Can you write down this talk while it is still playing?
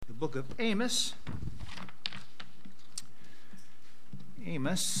book of Amos.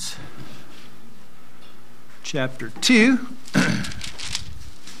 Amos, chapter 2.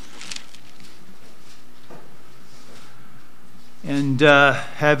 And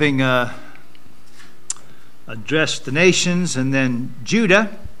having addressed the nations and then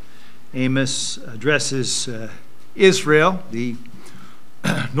Judah, Amos addresses Israel, the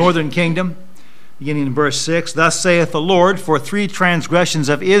northern kingdom, beginning in verse 6. Thus saith the Lord, for 3 transgressions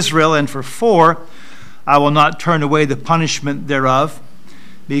of Israel, and for 4 I will not turn away the punishment thereof,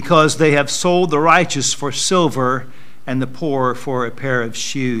 because they have sold the righteous for silver, and the poor for a pair of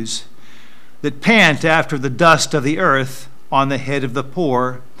shoes, that pant after the dust of the earth on the head of the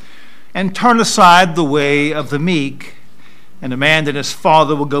poor, and turn aside the way of the meek. And a man and his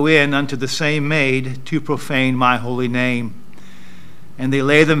father will go in unto the same maid to profane my holy name. And they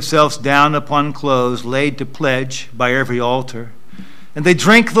lay themselves down upon clothes laid to pledge by every altar. And they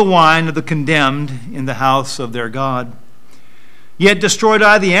drink the wine of the condemned in the house of their God. Yet destroyed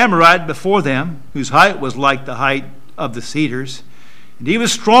I the Amorite before them, whose height was like the height of the cedars. And he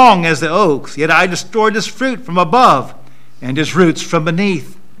was strong as the oaks, yet I destroyed his fruit from above, and his roots from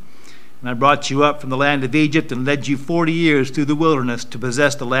beneath. And I brought you up from the land of Egypt, and led you 40 years through the wilderness to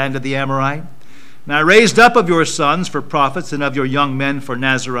possess the land of the Amorite. And I raised up of your sons for prophets, and of your young men for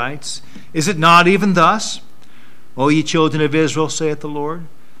Nazarites. Is it not even thus? O ye children of Israel, saith the Lord.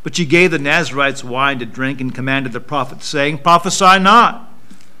 But ye gave the Nazarites wine to drink, and commanded the prophets, saying, Prophesy not.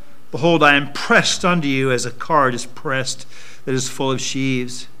 Behold, I am pressed unto you as a cart is pressed that is full of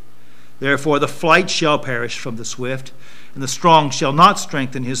sheaves. Therefore the flight shall perish from the swift, and the strong shall not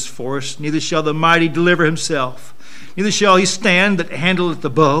strengthen his force, neither shall the mighty deliver himself. Neither shall he stand that handleth the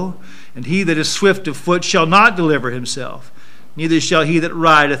bow, and he that is swift of foot shall not deliver himself. Neither shall he that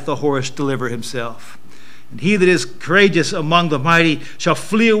rideth the horse deliver himself. And he that is courageous among the mighty shall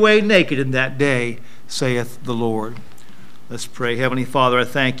flee away naked in that day, saith the Lord. Let's pray. Heavenly Father, I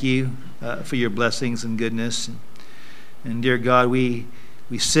thank you for your blessings and goodness. And dear God, we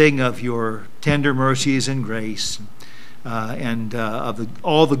sing of your tender mercies and grace, and of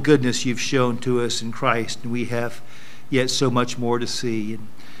all the goodness you've shown to us in Christ. And we have yet so much more to see.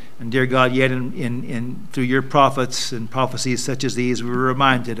 And dear God, yet in through your prophets and prophecies such as these, we were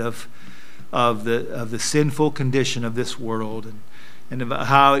reminded of the sinful condition of this world, and of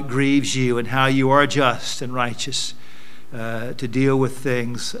how it grieves you, and how you are just and righteous to deal with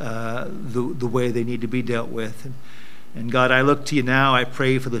things the way they need to be dealt with. And God, I look to you now. I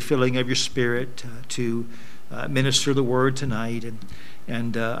pray for the filling of your Spirit to minister the word tonight.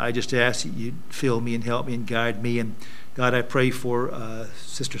 And I just ask that you fill me and help me and guide me. And God, I pray for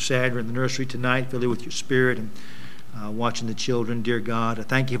Sister Sandra in the nursery tonight. Fill her with your Spirit and watching the children, dear God. I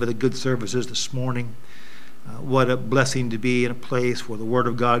thank you for the good services this morning. What a blessing to be in a place where the Word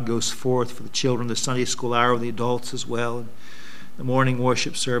of God goes forth for the children, the Sunday school hour, the adults as well. And the morning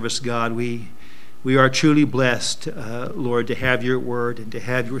worship service, God, we are truly blessed, Lord, to have your Word and to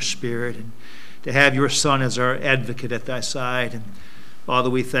have your Spirit and to have your Son as our advocate at thy side. And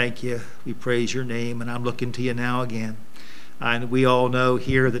Father, we thank you. We praise your name, and I'm looking to you now again. And we all know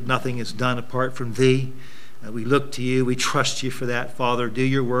here that nothing is done apart from thee. We look to you. We trust you for that, Father. Do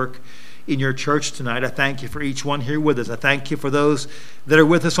your work in your church tonight. I thank you for each one here with us. I thank you for those that are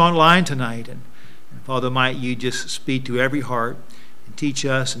with us online tonight. And Father, might you just speak to every heart and teach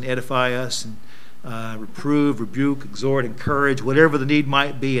us and edify us and reprove, rebuke, exhort, encourage, whatever the need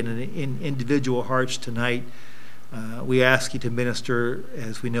might be in individual hearts tonight. We ask you to minister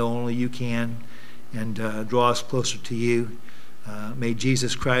as we know only you can, and draw us closer to you. May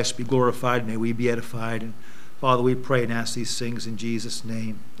Jesus Christ be glorified. May we be edified. And Father, we pray and ask these things in Jesus'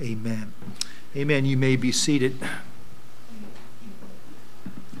 name. Amen. Amen. You may be seated.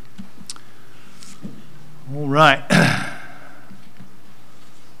 All right.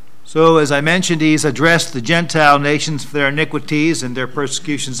 So, as I mentioned, he's addressed the Gentile nations for their iniquities and their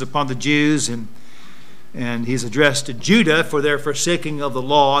persecutions upon the Jews, and he's addressed to Judah for their forsaking of the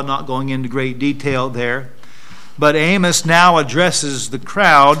law, not going into great detail there. But Amos now addresses the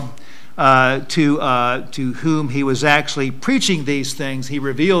crowd to whom he was actually preaching these things. He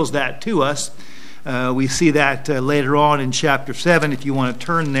reveals that to us. We see that later on in chapter 7, if you want to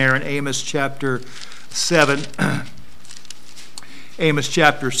turn there in Amos chapter 7. Amos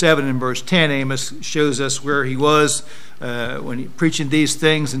chapter 7 and verse 10, Amos shows us where he was when he preaching these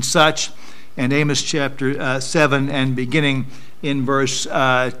things and such. And Amos chapter 7 and beginning in verse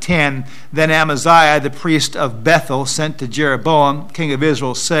 10, Then Amaziah the priest of Bethel sent to Jeroboam, king of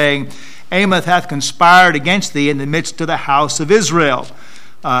Israel, saying, Amos hath conspired against thee in the midst of the house of Israel,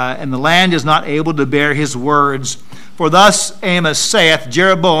 and the land is not able to bear his words. For thus Amos saith,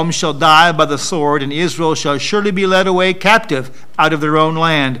 Jeroboam shall die by the sword, and Israel shall surely be led away captive out of their own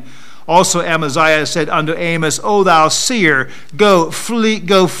land. Also Amaziah said unto Amos, O thou seer, go flee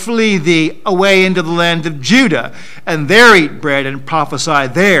thee away into the land of Judah, and there eat bread and prophesy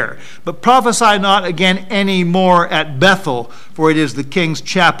there. But prophesy not again any more at Bethel, for it is the king's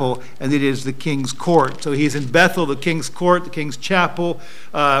chapel, and it is the king's court. So he's in Bethel, the king's court, the king's chapel,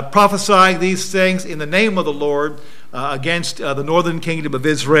 prophesying these things in the name of the Lord against the northern kingdom of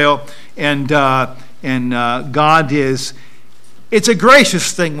Israel. And God is... It's a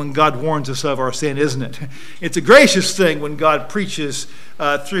gracious thing when God warns us of our sin, isn't it? It's a gracious thing when God preaches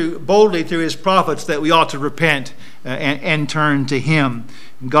boldly through his prophets that we ought to repent and turn to him.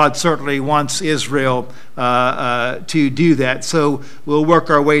 And God certainly wants Israel to do that. So we'll work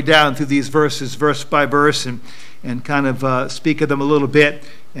our way down through these verses, verse by verse, and kind of speak of them a little bit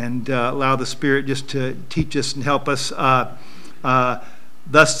and allow the Spirit just to teach us and help us.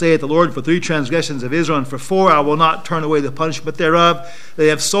 Thus saith the Lord, for 3 transgressions of Israel, and for 4 I will not turn away the punishment thereof. They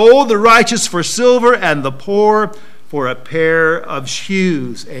have sold the righteous for silver, and the poor for a pair of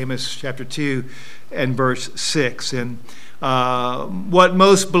shoes. Amos chapter 2 and verse 6. And what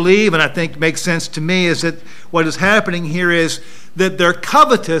most believe, and I think makes sense to me, is that what is happening here is that their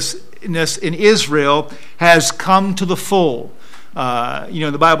covetousness in Israel has come to the full.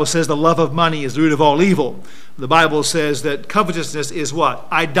 The Bible says the love of money is the root of all evil. The Bible says that covetousness is what?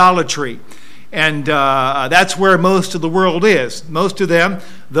 Idolatry. And that's where most of the world is. Most of them,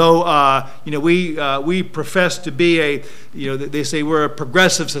 though, we profess to be they say we're a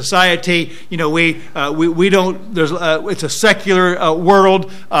progressive society. We don't. It's a secular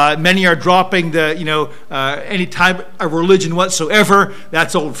world. Many are dropping any type of religion whatsoever.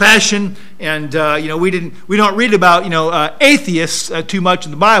 That's old-fashioned. And we don't read about atheists too much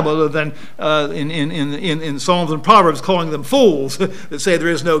in the Bible, other than in Psalms and Proverbs, calling them fools that say there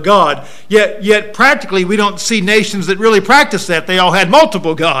is no God. Yet practically we don't see nations that really practice that. They all had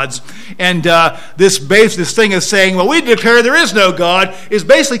multiple gods. And this thing of saying, well, we declare there is no God, is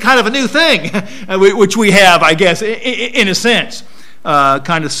basically kind of a new thing, which we have, I guess, in a sense.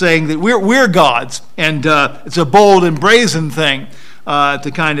 Kind of saying that we're gods. And it's a bold and brazen thing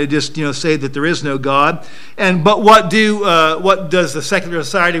to kind of just say that there is no God. But what does the secular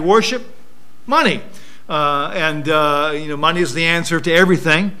society worship? Money. Money is the answer to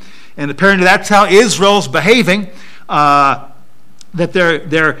everything. And apparently that's how Israel's behaving, that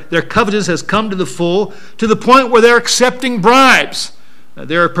their covetousness has come to the full, to the point where they're accepting bribes.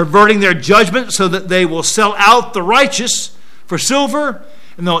 They're perverting their judgment so that they will sell out the righteous for silver,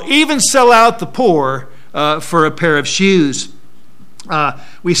 and they'll even sell out the poor for a pair of shoes.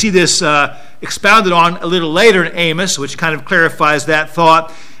 We see this expounded on a little later in Amos, which kind of clarifies that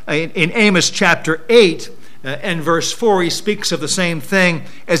thought. In Amos chapter 8, and verse 4, he speaks of the same thing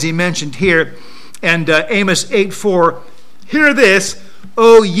as he mentioned here. And Amos 8:4, hear this,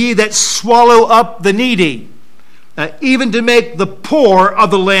 O ye that swallow up the needy, even to make the poor of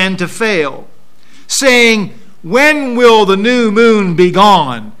the land to fail, saying, when will the new moon be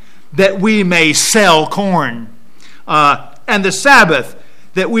gone, that we may sell corn? And the Sabbath,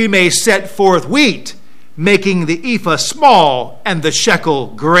 that we may set forth wheat, making the ephah small and the shekel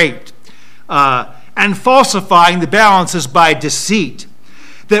great, and falsifying the balances by deceit,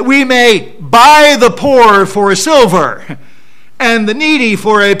 that we may buy the poor for silver, and the needy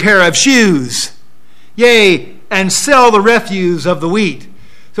for a pair of shoes, yea, and sell the refuse of the wheat.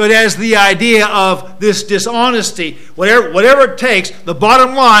 So it has the idea of this dishonesty. Whatever it takes, the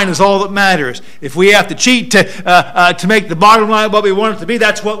bottom line is all that matters. If we have to cheat to make the bottom line what we want it to be,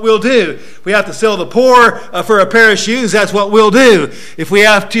 that's what we'll do. If we have to sell the poor for a pair of shoes, that's what we'll do. If we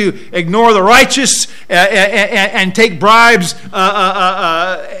have to ignore the righteous and take bribes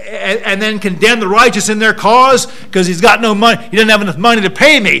and then condemn the righteous in their cause because he's got no money, he doesn't have enough money to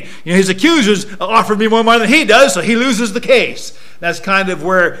pay me. His accusers offered me more money than he does, so he loses the case. That's kind of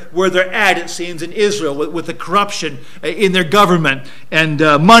where they're at, it seems, in Israel, with the corruption in their government. And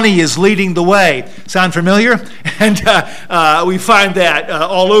money is leading the way. Sound familiar? And we find that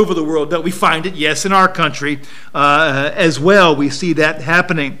all over the world. Don't we find it? Yes, in our country as well. We see that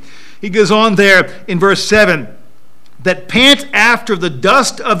happening. He goes on there in verse 7, that pant after the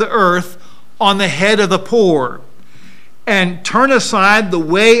dust of the earth on the head of the poor, and turn aside the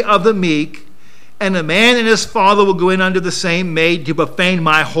way of the meek, and a man and his father will go in under the same maid to profane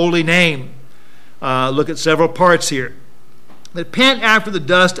my holy name. Look at several parts here. That pant after the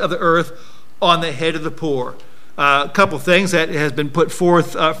dust of the earth on the head of the poor. A couple things that has been put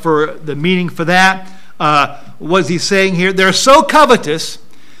forth for the meaning for that. What is he saying here? They're so covetous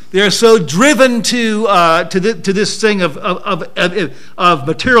They're so driven to this thing of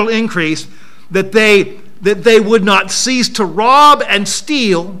material increase that they would not cease to rob and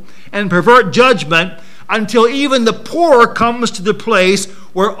steal and pervert judgment until even the poor comes to the place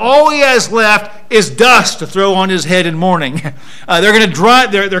where all he has left is dust to throw on his head in mourning. They're going to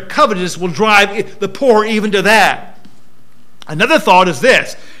drive their covetousness will drive the poor even to that. Another thought is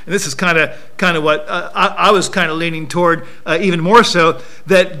this, and this is kind of what I was kind of leaning toward even more so,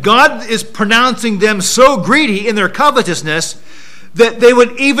 that God is pronouncing them so greedy in their covetousness that they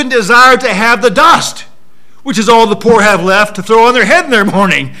would even desire to have the dust, which is all the poor have left to throw on their head in their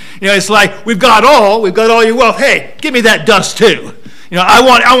mourning. It's like, we've got all your wealth. Hey, give me that dust too. I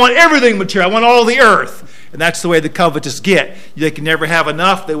want everything material. I want all the earth. And that's the way the covetous get. They can never have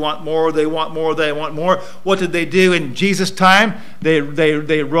enough. They want more. They want more. They want more. What did they do in Jesus' time? They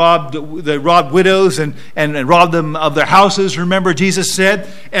robbed widows and robbed them of their houses. Remember, Jesus said,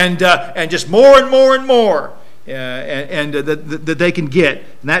 and just more and more and more, that they can get.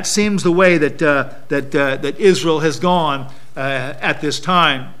 And that seems the way that Israel has gone at this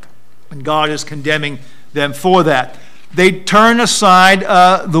time, and God is condemning them for that. They turn aside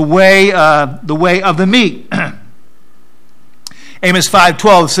the way of the meek. Amos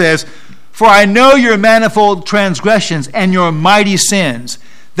 5:12 says, "For I know your manifold transgressions and your mighty sins.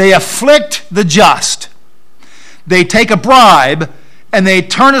 They afflict the just. They take a bribe, and they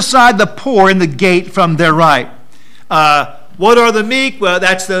turn aside the poor in the gate from their right." What are the meek? Well,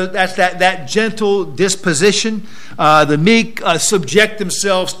 that's that gentle disposition. The meek subject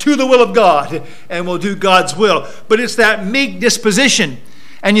themselves to the will of God and will do God's will. But it's that meek disposition.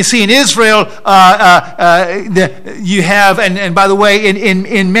 And you see in Israel, you have, and by the way,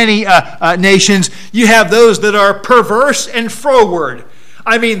 in many nations, you have those that are perverse and froward.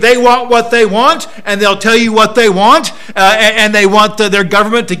 I mean, they want what they want, and they'll tell you what they want, and they want their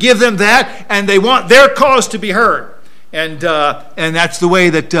government to give them that, and they want their cause to be heard. And that's the way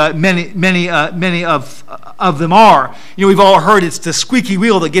that many of them are. We've all heard it's the squeaky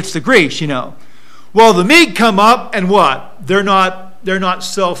wheel that gets the grease. Well, the meek come up, and what? They're not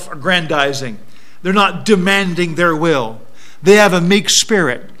self-aggrandizing. They're not demanding their will. They have a meek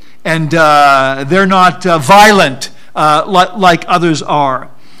spirit, and they're not violent like others are.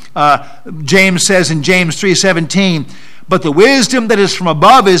 James says in James 3:17, "But the wisdom that is from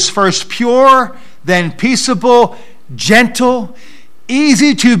above is first pure, then peaceable, gentle,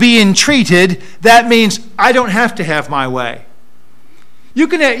 easy to be entreated." That means I don't have to have my way. You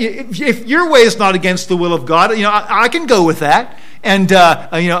can, if your way is not against the will of God, I can go with that. And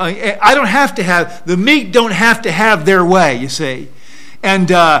I don't have to have, the meek don't have to have their way. You see,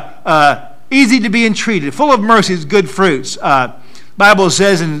 and easy to be entreated, full of mercies, good fruits. Bible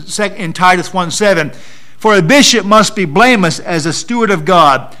says in Titus 1:7, "For a bishop must be blameless as a steward of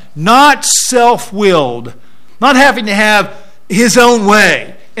God, not self-willed." Not having to have his own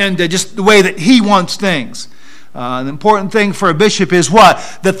way and just the way that he wants things. The important thing for a bishop is what?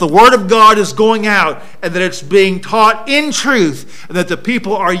 That the Word of God is going out and that it's being taught in truth, and that the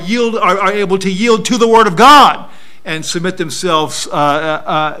people are able to yield to the Word of God and submit themselves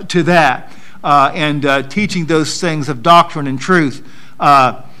to that, and teaching those things of doctrine and truth.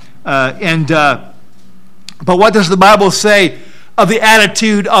 But what does the Bible say of the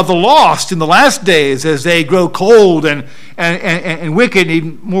attitude of the lost in the last days as they grow cold and wicked,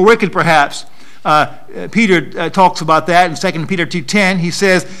 even more wicked perhaps? Peter talks about that in 2 Peter 2:10. He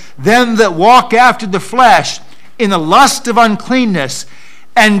says, "Them that walk after the flesh in the lust of uncleanness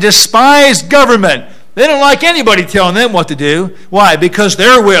and despise government." They don't like anybody telling them what to do. Why? Because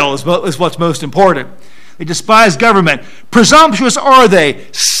their will is what's most important. They despise government. "Presumptuous are they,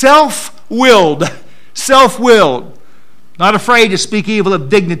 self-willed, not afraid to speak evil of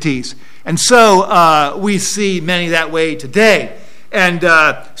dignities." And so we see many that way today. And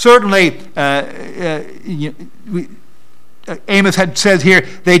certainly, Amos says here,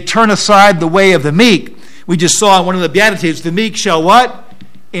 they turn aside the way of the meek. We just saw in one of the Beatitudes, the meek shall what?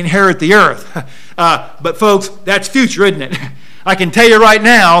 Inherit the earth. But folks, that's future, isn't it? I can tell you right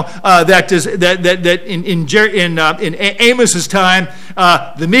now that in Amos's time,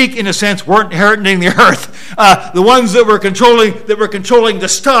 the meek, in a sense, weren't inheriting the earth. The ones that were controlling the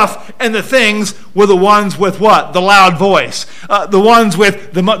stuff and the things were the ones with what? The loud voice. The ones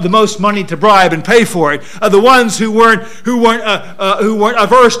with the most money to bribe and pay for it. The ones who weren't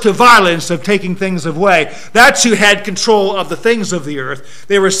averse to violence of taking things away. That's who had control of the things of the earth.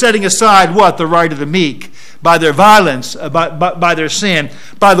 They were setting aside what? The right of the meek. by their violence, by their sin.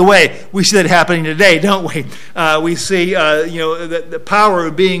 By the way, we see that happening today, don't we? We see the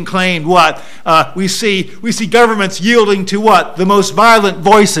power being claimed. What we see governments yielding to what? The most violent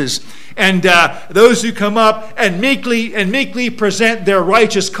voices. And those who come up and meekly present their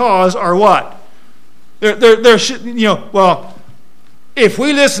righteous cause are what? Well, if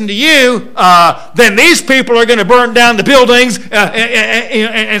we listen to you, then these people are going to burn down the buildings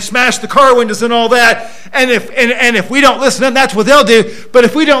and smash the car windows and all that. And if we don't listen to them, that's what they'll do. But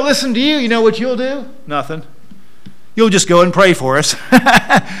if we don't listen to you, you know what you'll do? Nothing. You'll just go and pray for us.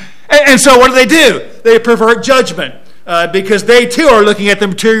 And so what do? They pervert judgment. Because they too are looking at the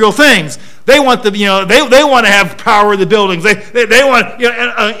material things. They want they want to have power in the buildings. They want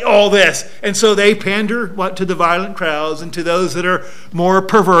all this, and so they pander to the violent crowds and to those that are more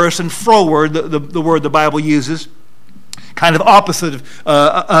perverse and froward. The word the Bible uses, kind of opposite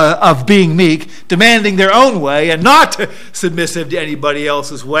of being meek, demanding their own way and not submissive to anybody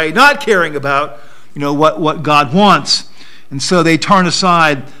else's way, not caring about what God wants, and so they turn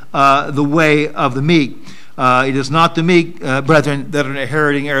aside the way of the meek. It is not the meek, brethren, that are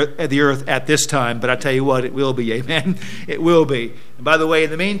inheriting the earth at this time, but I tell you what, it will be, amen? It will be. And by the way,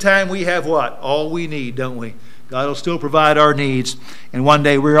 in the meantime, we have what? All we need, don't we? God will still provide our needs, and one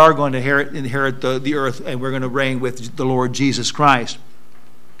day we are going to inherit the earth, and we're going to reign with the Lord Jesus Christ.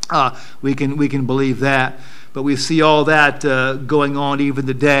 We can believe that, but we see all that going on even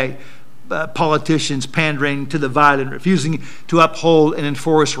today. Politicians pandering to the violent, refusing to uphold and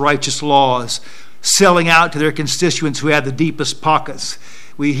enforce righteous laws, selling out to their constituents who have the deepest pockets.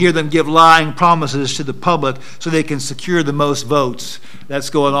 We hear them give lying promises to the public so they can secure the most votes.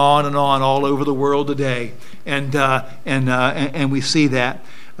 That's going on and on all over the world today, and we see that.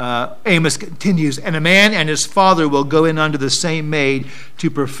 Amos continues, and a man and his father will go in unto the same maid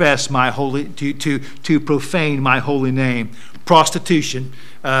to profess my holy to profane my holy name. Prostitution.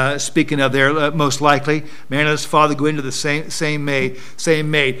 Speaking of there, most likely, man and his father go into the same maid.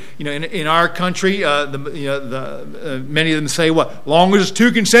 In our country, many of them say, "What? Long as it's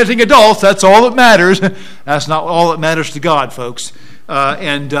two consenting adults, that's all that matters." That's not all that matters to God, folks.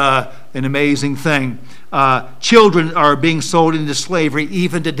 And an amazing thing. Children are being sold into slavery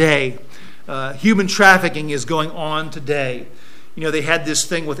even today. Human trafficking is going on today. They had this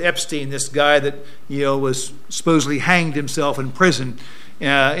thing with Epstein, this guy that was supposedly hanged himself in prison.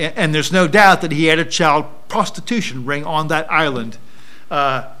 And there's no doubt that he had a child prostitution ring on that island.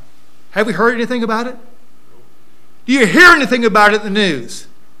 Have we heard anything about it? Do you hear anything about it in the news?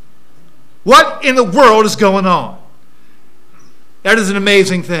 What in the world is going on? That is an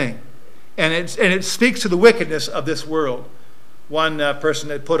amazing thing. And it speaks to the wickedness of this world. One person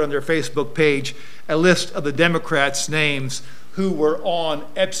had put on their Facebook page a list of the Democrats' names who were on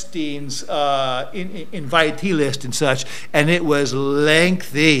Epstein's invitee list and such, and it was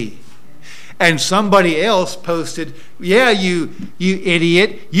lengthy. And somebody else posted, "Yeah, you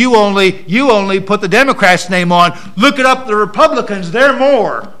idiot! You only put the Democrats' name on. Look it up, the Republicans. They're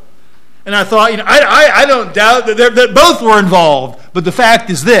more." And I thought, I don't doubt that both were involved, but the fact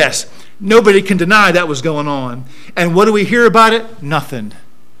is this: nobody can deny that was going on. And what do we hear about it? Nothing.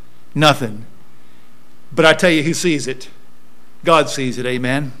 But I tell you, who sees it? God sees it,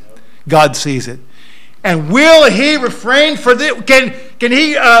 amen? God sees it. And will he refrain for this?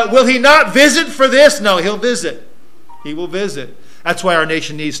 Will he not visit for this? No, he'll visit. He will visit. That's why our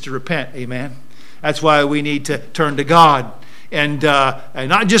nation needs to repent, amen? That's why we need to turn to God. And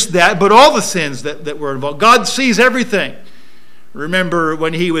not just that, but all the sins that were involved. God sees everything. Remember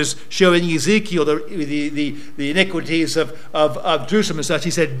when he was showing Ezekiel the iniquities of Jerusalem and such,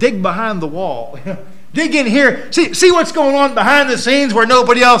 he said, dig behind the wall. Dig in here. See what's going on behind the scenes where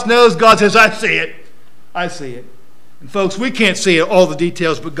nobody else knows. God says, I see it. I see it. And folks, we can't see all the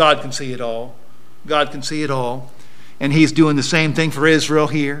details, but God can see it all. God can see it all. And he's doing the same thing for Israel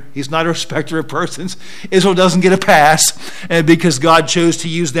here. He's not a respecter of persons. Israel doesn't get a pass because God chose to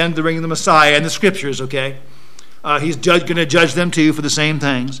use them to bring the Messiah and the Scriptures, okay? He's going to judge them too for the same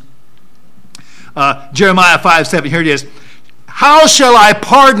things. Jeremiah 5:7, here it is. How shall I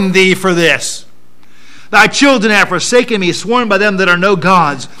pardon thee for this? Thy children have forsaken me, sworn by them that are no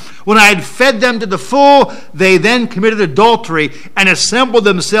gods. When I had fed them to the full, they then committed adultery and assembled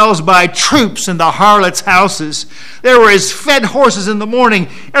themselves by troops in the harlots' houses. There were as fed horses in the morning.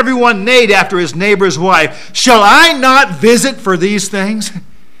 Everyone neighed after his neighbor's wife. Shall I not visit for these things?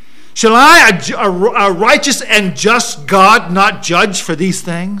 Shall I, a righteous and just God, not judge for these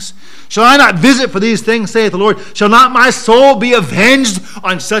things? Shall I not visit for these things, saith the Lord? Shall not my soul be avenged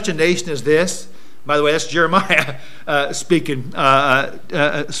on such a nation as this? By the way, that's Jeremiah speaking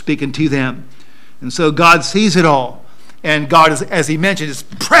to them. And so God sees it all. And God, as he mentioned, is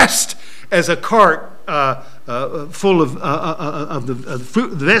pressed as a cart full of the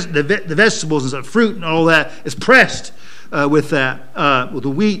fruit, the vegetables and the fruit and all that is pressed with that, with the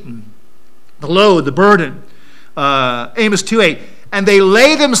wheat and the load, the burden. Amos 2:8. And they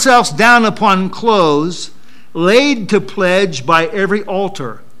lay themselves down upon clothes laid to pledge by every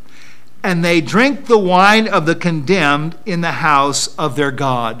altar, and they drink the wine of the condemned in the house of their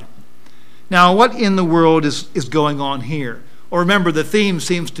God. Now, what in the world is going on here? Or remember, the theme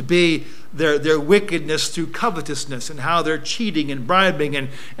seems to be their wickedness through covetousness, and how they're cheating and bribing and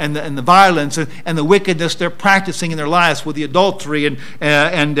the violence and the wickedness they're practicing in their lives with the adultery and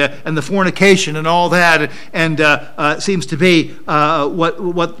the fornication and all that. And it seems to be what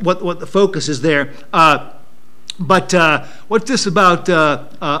the focus is there. But what's this about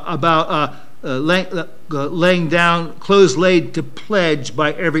laying down clothes laid to pledge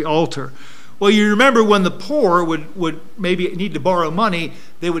by every altar? Well, you remember when the poor would maybe need to borrow money,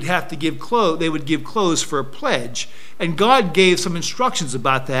 they would have to give clothes. They would give clothes for a pledge, and God gave some instructions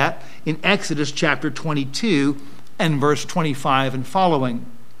about that in Exodus chapter 22 and verse 25 and following.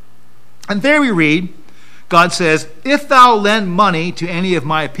 And there we read, God says, "If thou lend money to any of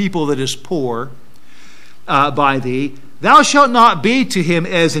my people that is poor by thee, thou shalt not be to him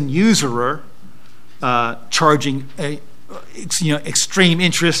as an usurer, charging extreme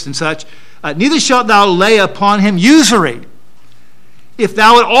interest and such. Neither shalt thou lay upon him usury. If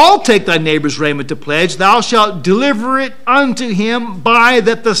thou at all take thy neighbor's raiment to pledge, thou shalt deliver it unto him by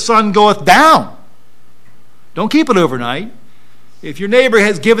that the sun goeth down." Don't keep it overnight. If your neighbor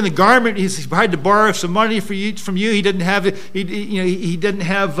has given the garment, he's tried to borrow some money from you. He didn't have he didn't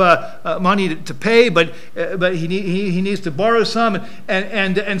have money to pay, but he needs to borrow some,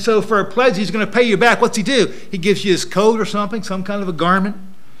 and so for a pledge, he's going to pay you back. What's he do? He gives you his coat or something, some kind of a garment.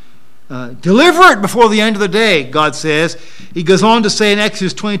 Deliver it before the end of the day, God says. He goes on to say in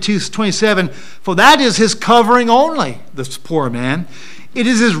Exodus 22:27, "For that is his covering only, this poor man. It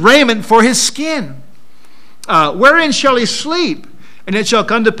is his raiment for his skin. Wherein shall he sleep? And it shall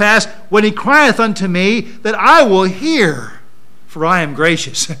come to pass, when he crieth unto me, that I will hear, for I am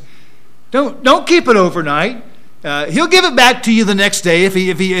gracious." Don't keep it overnight. He'll give it back to you the next day if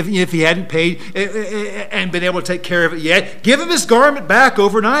he hadn't paid and been able to take care of it yet. Give him his garment back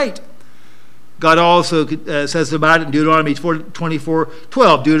overnight. God also says about it in Deuteronomy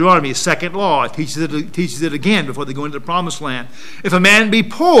 24:12. Deuteronomy, second law, teaches it again before they go into the promised land. "If a man be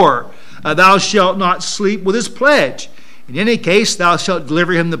poor, thou shalt not sleep with his pledge. In any case, thou shalt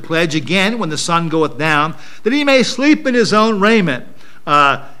deliver him the pledge again when the sun goeth down, that he may sleep in his own raiment,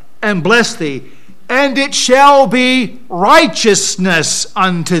 and bless thee. And it shall be righteousness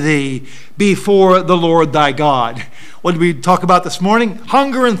unto thee before the Lord thy God." What did we talk about this morning?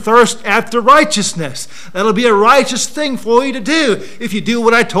 Hunger and thirst after righteousness. That'll be a righteous thing for you to do if you do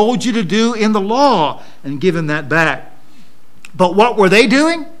what I told you to do in the law, and give him that back. But what were they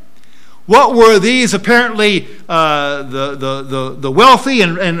doing? What were these apparently the wealthy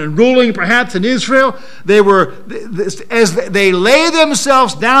and ruling perhaps in Israel? They were, as they lay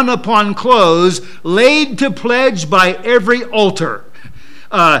themselves down upon clothes laid to pledge by every altar.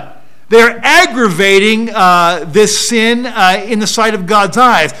 They're aggravating this sin in the sight of God's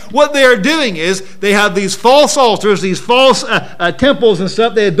eyes. What they're doing is they have these false altars, these false temples and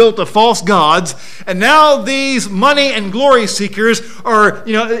stuff. They had built to false gods. And now these money and glory seekers are,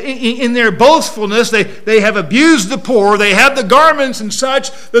 in their boastfulness, they have abused the poor. They have the garments and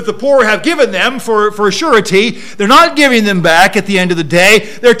such that the poor have given them for surety. They're not giving them back at the end of the day.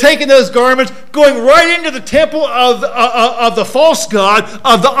 They're taking those garments, going right into the temple of the false god,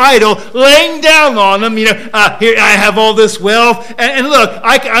 of the idol, laying down on them. Here I have all this wealth, and look,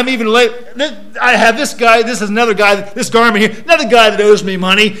 I'm even late. I have this guy. This is another guy. This garment here, another guy that owes me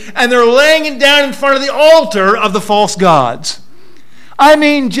money, and they're laying it down in front of the altar of the false gods. I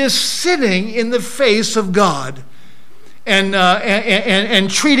mean, just sitting in the face of God, and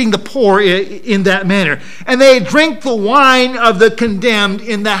treating the poor in that manner. And they drink the wine of the condemned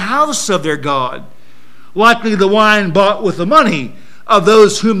in the house of their God, likely the wine bought with the money of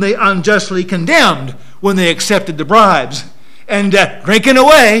those whom they unjustly condemned when they accepted the bribes, and drinking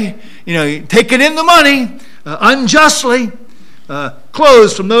away, taking in the money unjustly,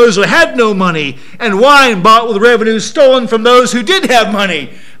 clothes from those who had no money, and wine bought with revenues stolen from those who did have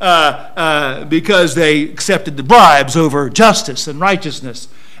money, because they accepted the bribes over justice and righteousness.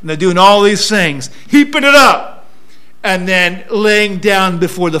 And they're doing all these things, heaping it up, and then laying down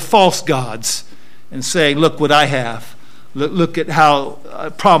before the false gods and saying, "Look what I have. Look at how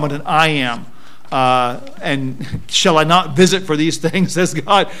prominent I am. And shall I not visit for these things, says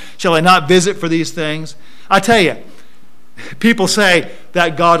God? Shall I not visit for these things? I tell you, people say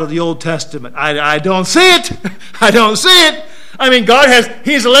that God of the Old Testament. I don't see it. I don't see it. I mean,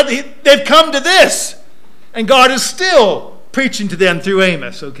 they've come to this. And God is still preaching to them through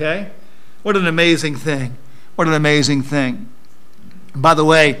Amos, okay? What an amazing thing. What an amazing thing. By the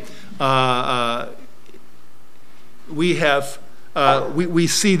way, we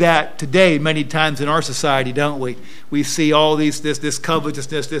see that today many times in our society, don't we? We see all this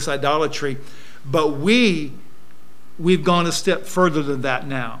covetousness, this idolatry. But we've gone a step further than that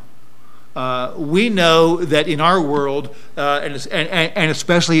now. We know that in our world, and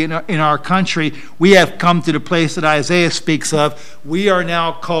especially in our country, we have come to the place that Isaiah speaks of. We are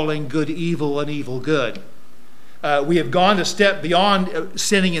now calling good evil and evil good. We have gone a step beyond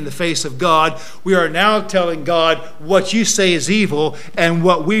sinning in the face of God. We are now telling God what you say is evil and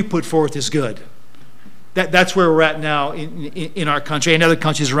what we put forth is good. That's where we're at now in our country and other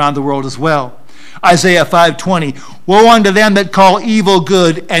countries around the world as well. Isaiah 5:20, woe unto them that call evil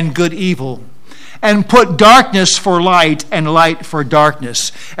good and good evil, and put darkness for light and light for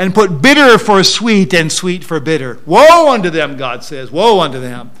darkness, and put bitter for sweet and sweet for bitter. Woe unto them, God says, woe unto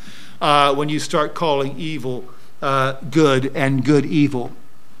them, when you start calling evil good and good evil.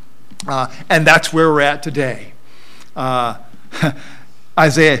 And that's where we're at today.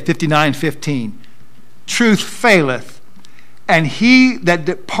 Isaiah 59:15, truth faileth, and he that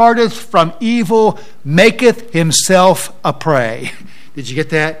departeth from evil maketh himself a prey. Did you get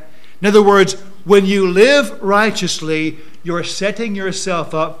that? In other words, when you live righteously, you're setting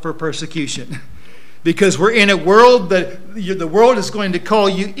yourself up for persecution. Because we're in a world that the world is going to call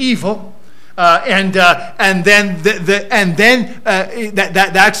you evil. That's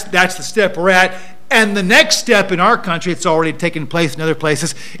the step we're at. And the next step in our country, it's already taken place in other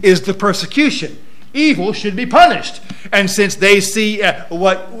places, is the persecution. Evil should be punished. And since they see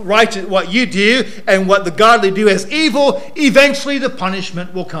what you do and what the godly do as evil, eventually the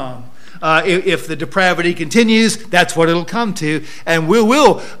punishment will come. If the depravity continues, that's what it'll come to. And we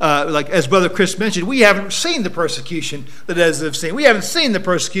will, like as Brother Chris mentioned, we haven't seen the persecution that others have seen. We haven't seen the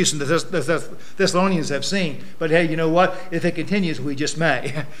persecution that the Thessalonians have seen. But hey, you know what? If it continues, we just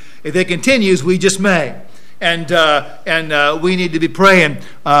may. If it continues, we just may. And we need to be praying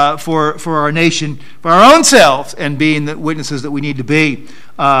for our nation, for our own selves, and being the witnesses that we need to be.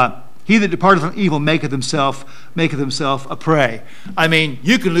 He that departeth from evil maketh himself a prey. I mean,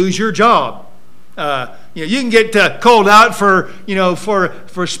 you can lose your job. You can get called out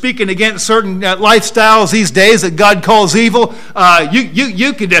for speaking against certain lifestyles these days that God calls evil.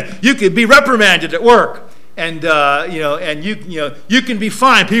 You could be reprimanded at work. And you can be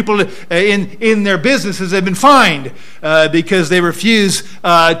fined. People in their businesses have been fined because they refuse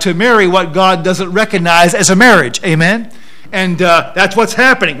to marry what God doesn't recognize as a marriage. Amen. And that's what's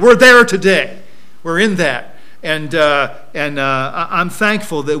happening. We're there today. We're in that. And I'm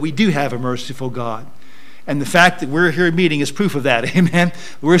thankful that we do have a merciful God. And the fact that we're here meeting is proof of that. Amen.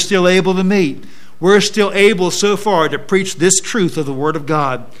 We're still able to meet. We're still able so far to preach this truth of the Word of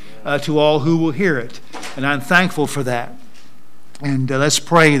God to all who will hear it. And I'm thankful for that. And let's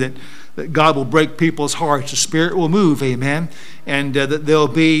pray that God will break people's hearts. The Spirit will move, amen. And that there'll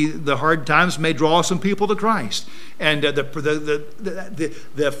be, the hard times may draw some people to Christ. And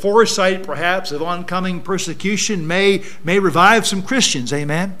the foresight, perhaps, of oncoming persecution may revive some Christians,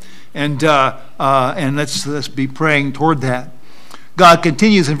 amen. And let's be praying toward that. God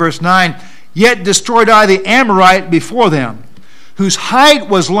continues in verse 9, yet destroyed I the Amorite before them, whose height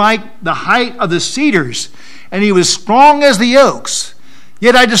was like the height of the cedars, and he was strong as the oaks.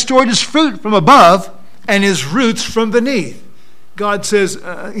 Yet I destroyed his fruit from above, and his roots from beneath. God says,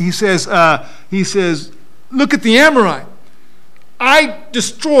 He says, look at the Amorite. I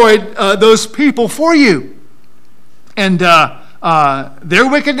destroyed those people for you. And their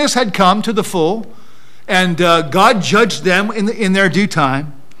wickedness had come to the full, and God judged them in their due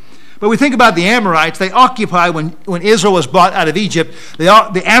time. But we think about the Amorites. They occupied, when Israel was brought out of Egypt,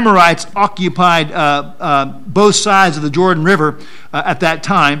 the Amorites occupied both sides of the Jordan River at that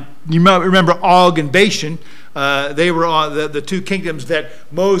time. You might remember Og and Bashan. They were on the two kingdoms that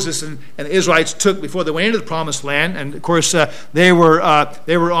Moses and the Israelites took before they went into the Promised Land. And of course, they were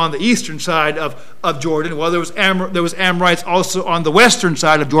on the eastern side of Jordan. Well, there was Amorites also on the western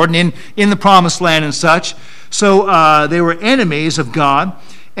side of Jordan in the Promised Land and such. So they were enemies of God.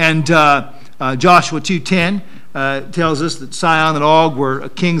 And Joshua 2:10 tells us that Sihon and Og were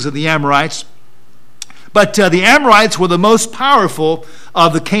kings of the Amorites. But the Amorites were the most powerful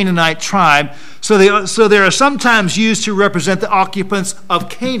of the Canaanite tribe. So they are sometimes used to represent the occupants of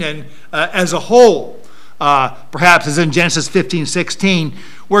Canaan as a whole. Perhaps as in Genesis 15:16,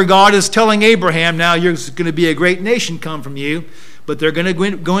 where God is telling Abraham, now you're going to be a great nation come from you, but they're going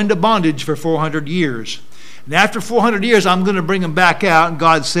to go into bondage for 400 years. And after 400 years, I'm going to bring them back out. And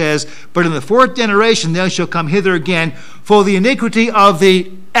God says, but in the fourth generation, they shall come hither again, for the iniquity of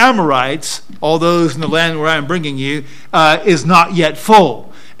the Amorites, all those in the land where I am bringing you, is not yet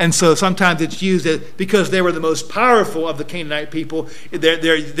full. And so sometimes it's used because they were the most powerful of the Canaanite people.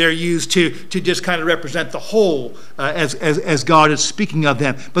 They're used to just kind of represent the whole as God is speaking of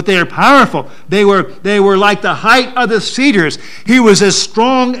them. But they are powerful. They were like the height of the cedars. He was as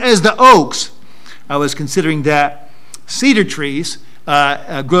strong as the oaks. I was considering that cedar trees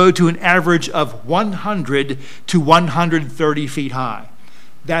grow to an average of 100 to 130 feet high.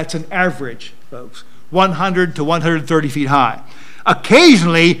 That's an average, folks. 100 to 130 feet high.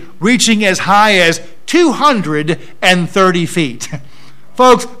 Occasionally reaching as high as 230 feet.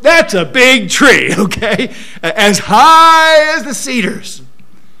 Folks, that's a big tree, okay? As high as the cedars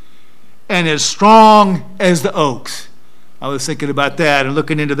and as strong as the oaks. I was thinking about that and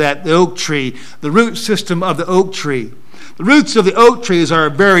looking into that, the oak tree, the root system of the oak tree. The roots of the oak trees are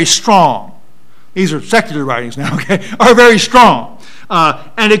very strong. These are secular writings now, okay? Are very strong.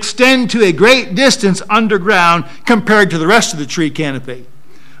 And extend to a great distance underground compared to the rest of the tree canopy.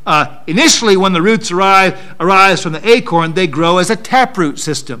 Initially, when the roots arise from the acorn, they grow as a taproot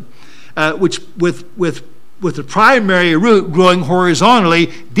system, which with the primary root growing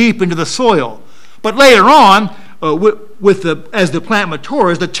horizontally deep into the soil. But later on, as the plant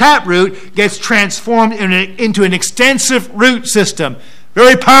matures, the taproot gets transformed into an extensive root system,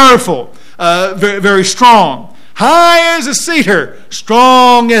 very powerful, very, very strong. High as a cedar,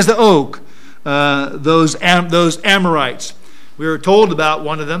 strong as the oak, those Amorites. We were told about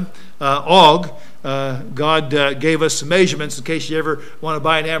one of them, Og. God gave us some measurements in case you ever want to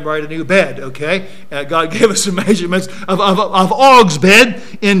buy an Amorite a new bed, okay? God gave us some measurements of Og's bed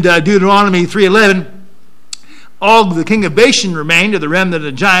in Deuteronomy 3:11. Og, the king of Bashan, remained of the remnant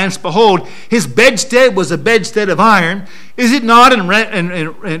of the giants. Behold, his bedstead was a bedstead of iron. Is it not in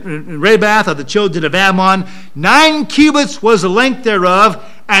Rebath of the children of Ammon? 9 cubits was the length thereof,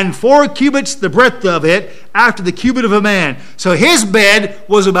 and 4 cubits the breadth of it, after the cubit of a man. So his bed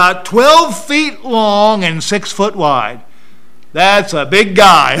was about 12 feet long and 6 foot wide. That's a big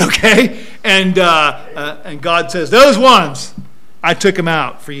guy, okay? And God says, those ones, I took them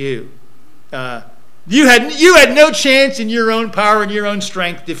out for you. You had no chance in your own power and your own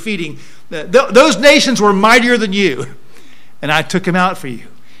strength defeating. Those nations were mightier than you. And I took him out for you.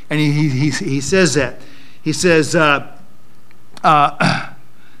 And he says that. He says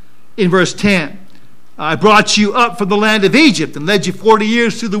in verse 10, I brought you up from the land of Egypt and led you 40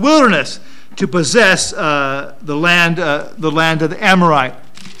 years through the wilderness to possess the land of the Amorite.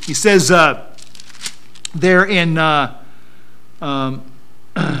 He says there in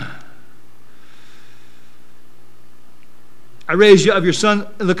I raised you of your son,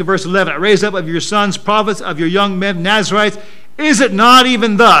 look at verse 11. I raised up of your sons prophets, of your young men Nazarites. Is it not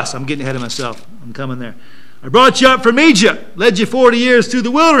even thus? I'm getting ahead of myself. I'm coming there. I brought you up from Egypt, led you 40 years through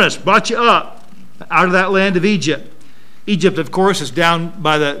the wilderness, brought you up out of that land of Egypt. Egypt, of course, is down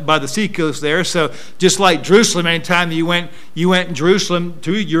by the seacoast there. So just like Jerusalem, anytime you went in Jerusalem,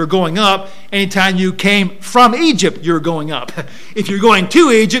 you were going up. Anytime you came from Egypt, you were going up. If you're going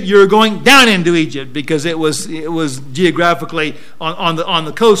to Egypt, you were going down into Egypt because it was geographically on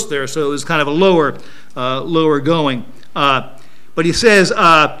the coast there. So it was kind of a lower going. But he says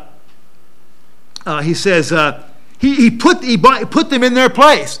he put them in their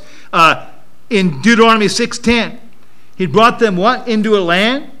place in Deuteronomy 6:10. He brought them what? Into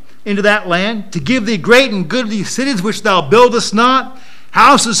that land, to give thee great and goodly cities which thou buildest not,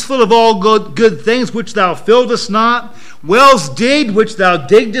 houses full of all good things which thou fillest not, wells digged which thou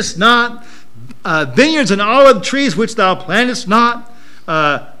diggedest not, vineyards and olive trees which thou plantest not.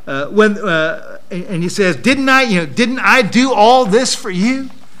 And he says, didn't I do all this for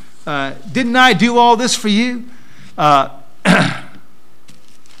you? Didn't I do all this for you? All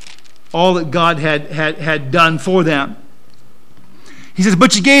that God had done for them. He says,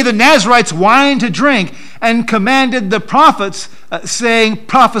 but you gave the Nazarites wine to drink and commanded the prophets, saying,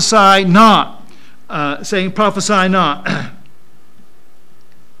 prophesy not. Prophesy not.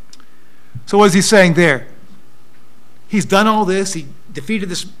 So what is he saying there? He's done all this. He defeated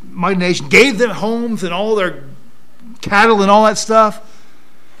this mighty nation, gave them homes and all their cattle and all that stuff,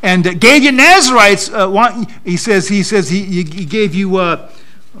 and gave you Nazarites. He says he gave you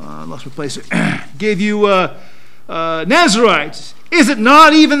lost my place. Gave you Nazarites. Is it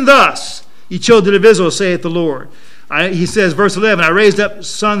not even thus, ye children of Israel, saith the Lord? He says, verse 11, I raised up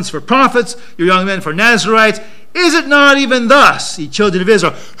sons for prophets, your young men for Nazarites. Is it not even thus, ye children of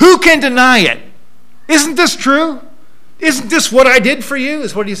Israel? Who can deny it? Isn't this true? Isn't this what I did for you,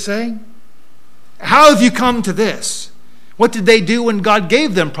 is what he's saying? How have you come to this? What did they do when God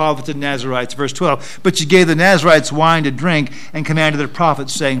gave them prophets and Nazarites? Verse 12, but you gave the Nazarites wine to drink and commanded the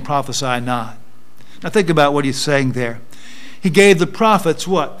prophets, saying, prophesy not. Now think about what he's saying there. He gave the prophets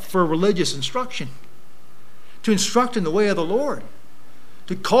what? For religious instruction. To instruct in the way of the Lord.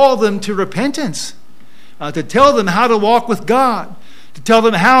 To call them to repentance. To tell them how to walk with God. To tell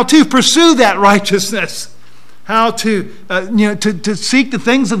them how to pursue that righteousness. How to seek the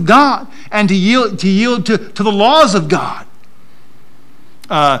things of God. And to yield to the laws of God.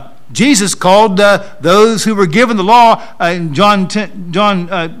 Jesus called those who were given the law in John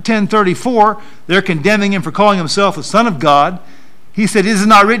 10:34. They're condemning him for calling himself the Son of God. He said, is it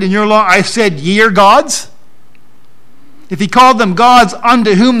not written in your law, I said ye are gods? If he called them gods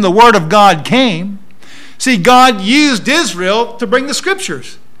unto whom the word of God came. See, God used Israel to bring the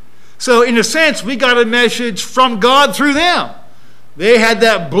scriptures. So in a sense, we got a message from God through them. They had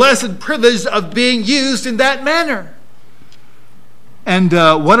that blessed privilege of being used in that manner. And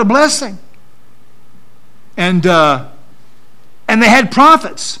what a blessing. And they had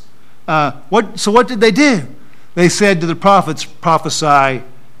prophets. So what did they do? They said to the prophets, prophesy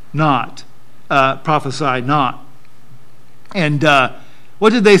not. Prophesy not. And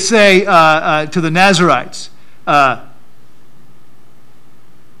what did they say to the Nazarites? What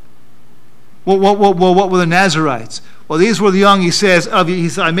were the Nazarites? Well, these were the young, he says,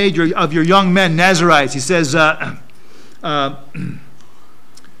 I made of your young men Nazarites. He says, right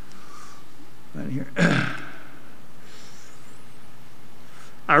here.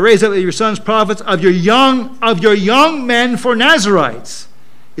 I raised up your sons prophets of your young men for Nazarites.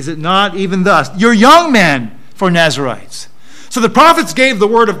 Is it not even thus? Your young men for Nazarites. So the prophets gave the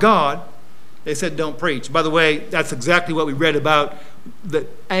word of God. They said, don't preach. By the way, that's exactly what we read about that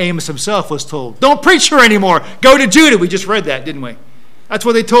Amos himself was told. Don't preach here anymore. Go to Judah. We just read that, didn't we? That's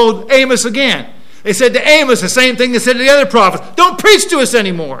what they told Amos again. They said to Amos the same thing they said to the other prophets. Don't preach to us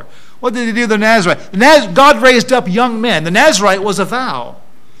anymore. What did they do to the Nazarite? God raised up young men. The Nazarite was a vow.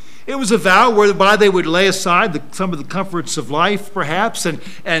 It was a vow whereby they would lay aside some of the comforts of life, perhaps, and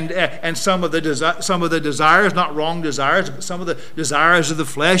some of the desires, not wrong desires, but some of the desires of the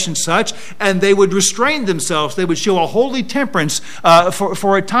flesh and such, and they would restrain themselves. They would show a holy temperance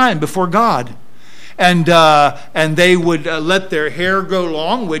for a time before God. And they would let their hair grow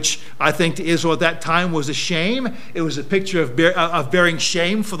long, which I think to Israel at that time was a shame. It was a picture of bearing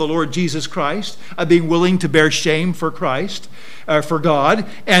shame for the Lord Jesus Christ, of being willing to bear shame for Christ, for God.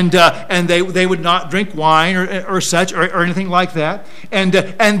 And they would not drink wine or such or anything like that. And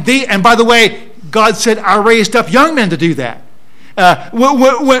by the way, God said, I raised up young men to do that.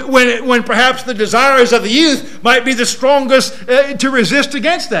 When perhaps the desires of the youth might be the strongest to resist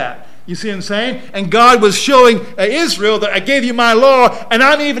against that. You see what I'm saying? And God was showing Israel that I gave you my law, and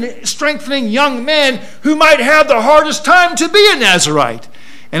I'm even strengthening young men who might have the hardest time to be a Nazarite.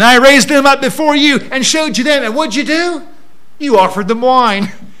 And I raised them up before you and showed you them. And what'd you do? You offered them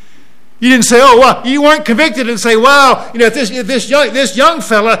wine. You didn't say, oh, well, you weren't convicted and say, well, if this young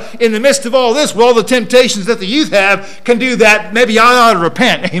fella in the midst of all this, with all the temptations that the youth have, can do that, maybe I ought to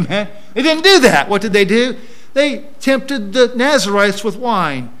repent. Amen. They didn't do that. What did they do? They tempted the Nazarites with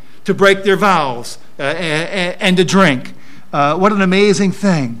wine to break their vows and to drink. What an amazing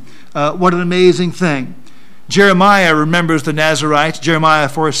thing. What an amazing thing. Jeremiah remembers the Nazarites, Jeremiah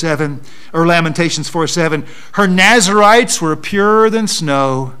 4:7, or Lamentations 4:7. Her Nazarites were purer than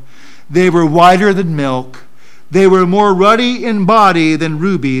snow. They were whiter than milk. They were more ruddy in body than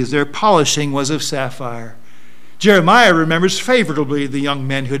rubies. Their polishing was of sapphire. Jeremiah remembers favorably the young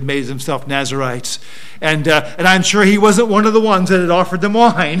men who had made themselves Nazarites. And I'm sure he wasn't one of the ones that had offered them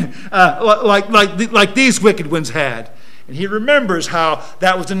wine like these wicked ones had. And he remembers how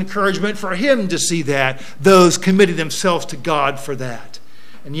that was an encouragement for him to see that. Those committed themselves to God for that.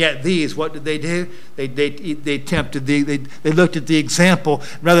 And yet these, what did they do? They tempted they looked at the example.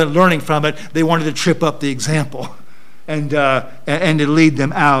 Rather than learning from it, they wanted to trip up the example and to lead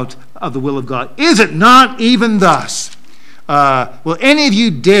them out of the will of God. Is it not even thus? Will any of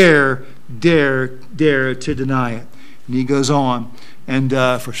you dare to deny it? And he goes on. And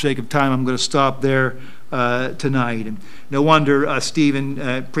for sake of time, I'm going to stop there tonight. And no wonder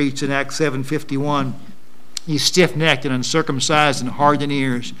Stephen preached in Acts 7:51. Ye stiff-necked and uncircumcised and hardened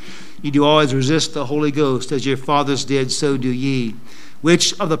ears. Ye do always resist the Holy Ghost, as your fathers did, so do ye.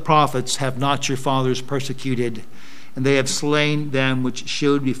 Which of the prophets have not your fathers persecuted? And they have slain them which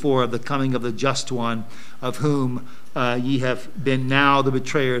showed before of the coming of the just one, of whom ye have been now the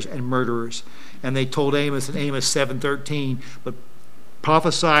betrayers and murderers. And they told Amos in Amos 7:13, but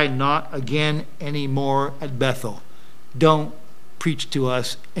prophesy not again anymore at Bethel. Don't preach to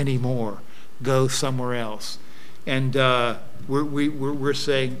us anymore. Go somewhere else. And we're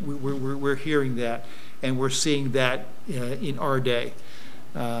saying we're hearing that, and we're seeing that in our day.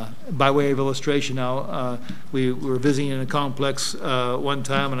 By way of illustration, now we were visiting in a complex one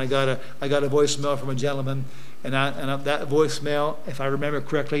time, and I got a voicemail from a gentleman, and that voicemail, if I remember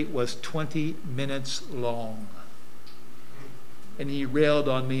correctly, was 20 minutes long. And he railed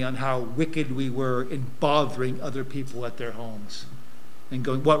on me on how wicked we were in bothering other people at their homes, and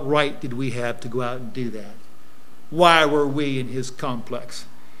going, what right did we have to go out and do that? Why were we in his complex?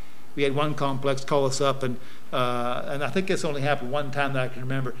 We had one complex call us up, and I think this only happened one time that I can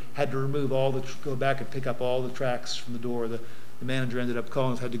remember. Had to go back and pick up all the tracks from the door. The manager ended up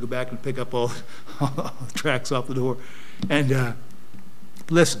calling us, had to go back and pick up all the tracks off the door. And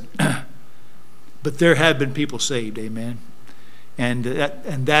listen, but there have been people saved, amen. And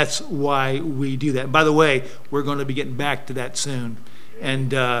that's why we do that. And by the way, we're going to be getting back to that soon.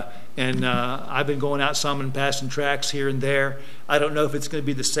 And I've been going out some and passing tracks here and there. I don't know if it's going to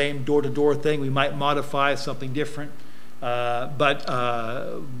be the same door-to-door thing. We might modify something different, but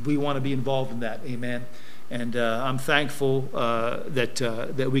we want to be involved in that. Amen. And I'm thankful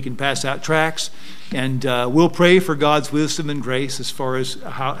that we can pass out tracts, and we'll pray for God's wisdom and grace as far as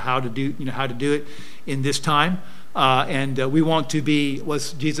how to do it in this time. And we want to be,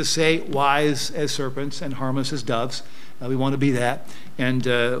 what's Jesus say, wise as serpents and harmless as doves. We want to be that. And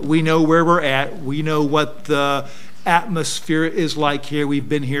we know where we're at. We know what the atmosphere is like here. We've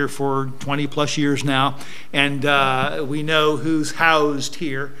been here for 20 plus years now. And we know who's housed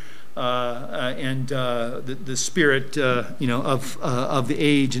here. And the spirit, of the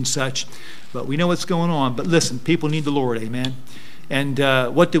age and such. But we know what's going on. But listen, people need the Lord, amen. And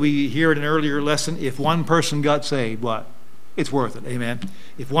what do we hear in an earlier lesson? If one person got saved, what? It's worth it, amen.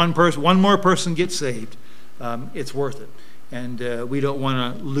 If one more person gets saved, it's worth it. And we don't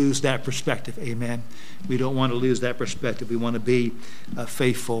want to lose that perspective, amen. We don't want to lose that perspective. We want to be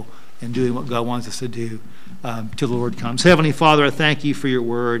faithful in doing what God wants us to do till the Lord comes. Heavenly Father, I thank you for your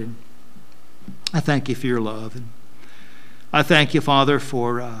word. And I thank you for your love. And I thank you, Father,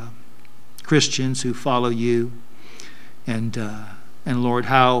 for Christians who follow you. And Lord,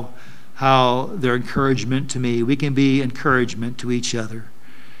 how their encouragement to me. We can be encouragement to each other.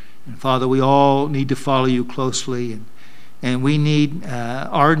 And Father, we all need to follow you closely, and we need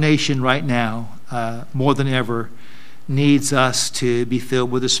our nation right now more than ever needs us to be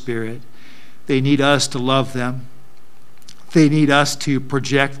filled with the Spirit. They need us to love them. They need us to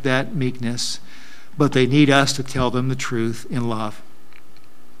project that meekness, but they need us to tell them the truth in love.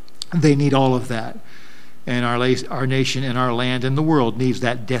 They need all of that. And our nation and our land and the world needs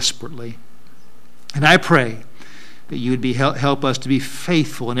that desperately. And I pray that you would help us to be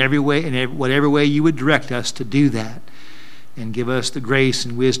faithful in every way, in whatever way you would direct us to do that, and give us the grace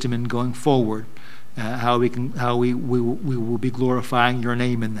and wisdom in going forward, how we will be glorifying your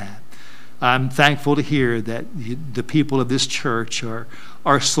name in that. I'm thankful to hear that the people of this church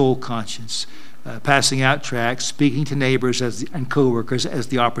are soul conscious, passing out tracts, speaking to neighbors and co-workers as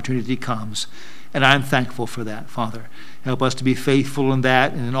the opportunity comes. And I'm thankful for that, Father. Help us to be faithful in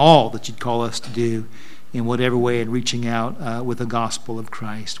that and in all that you'd call us to do in whatever way in reaching out with the gospel of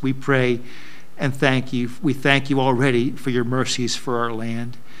Christ. We pray and thank you. We thank you already for your mercies for our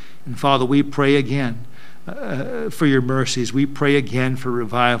land. And Father, we pray again for your mercies. We pray again for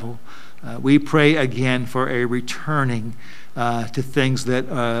revival. We pray again for a returning to things that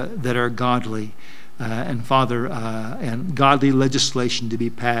are godly. And Father, and godly legislation to be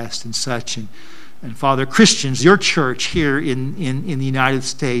passed and such. And Father, Christians, your church here in the United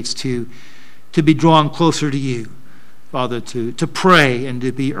States to be drawn closer to you. Father, to pray and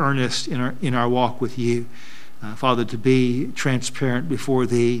to be earnest in our walk with you. Father, to be transparent before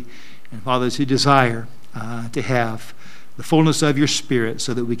thee. And Father, to desire to have the fullness of your Spirit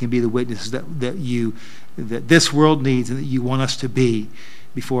so that we can be the witnesses that this world needs and that you want us to be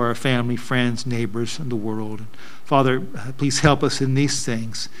before our family, friends, neighbors, and the world. Father, please help us in these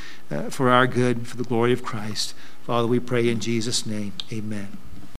things for our good, for the glory of Christ. Father, we pray in Jesus' name. Amen.